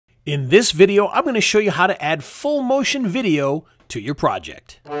In this video, I'm going to show you how to add full motion video to your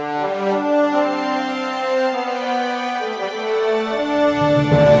project.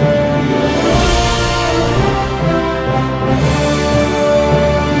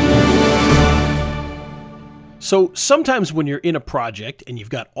 So sometimes when you're in a project and you've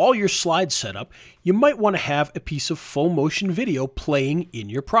got all your slides set up, you might want to have a piece of full motion video playing in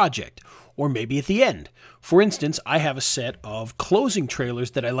your project, or maybe at the end. For instance, I have a set of closing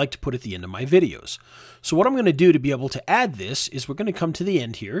trailers that I like to put at the end of my videos. So what I'm going to do to be able to add this is we're going to come to the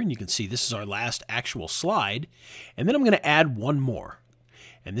end here, and you can see this is our last actual slide, and then I'm going to add one more.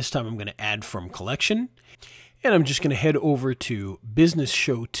 And this time I'm going to add from collection, and I'm just going to head over to Business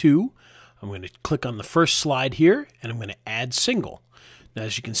Show 2. I'm going to click on the first slide here, and I'm going to add single. Now,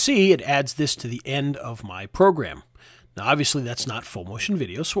 as you can see, it adds this to the end of my program. Now, obviously, that's not full motion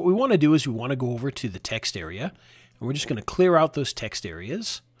video, so what we want to do is we want to go over to the text area, and we're just going to clear out those text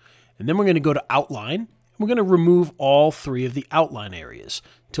areas, and then we're going to go to Outline, and we're going to remove all three of the outline areas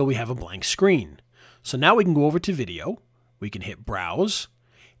until we have a blank screen. So now we can go over to Video, we can hit Browse,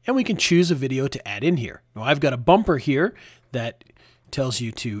 and we can choose a video to add in here. Now, I've got a bumper here that tells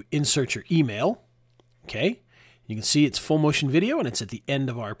you to insert your email. Okay, you can see it's full motion video and it's at the end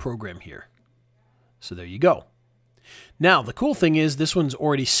of our program here. So there you go. Now the cool thing is this one's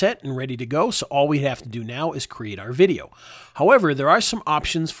already set and ready to go, so all we have to do now is create our video. However, there are some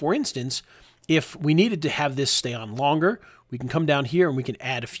options. For instance, if we needed to have this stay on longer, we can come down here and we can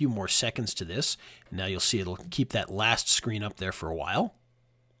add a few more seconds to this. And now you'll see it'll keep that last screen up there for a while.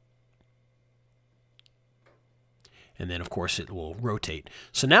 And then, of course, it will rotate.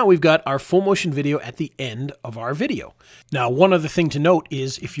 So now we've got our full motion video at the end of our video. Now, one other thing to note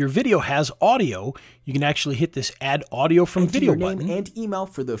is if your video has audio, you can actually hit this Add Audio from Video button. Enter your name and email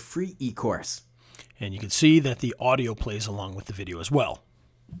for the free e-course. And you can see that the audio plays along with the video as well.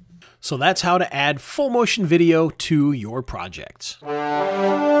 So that's how to add full motion video to your projects.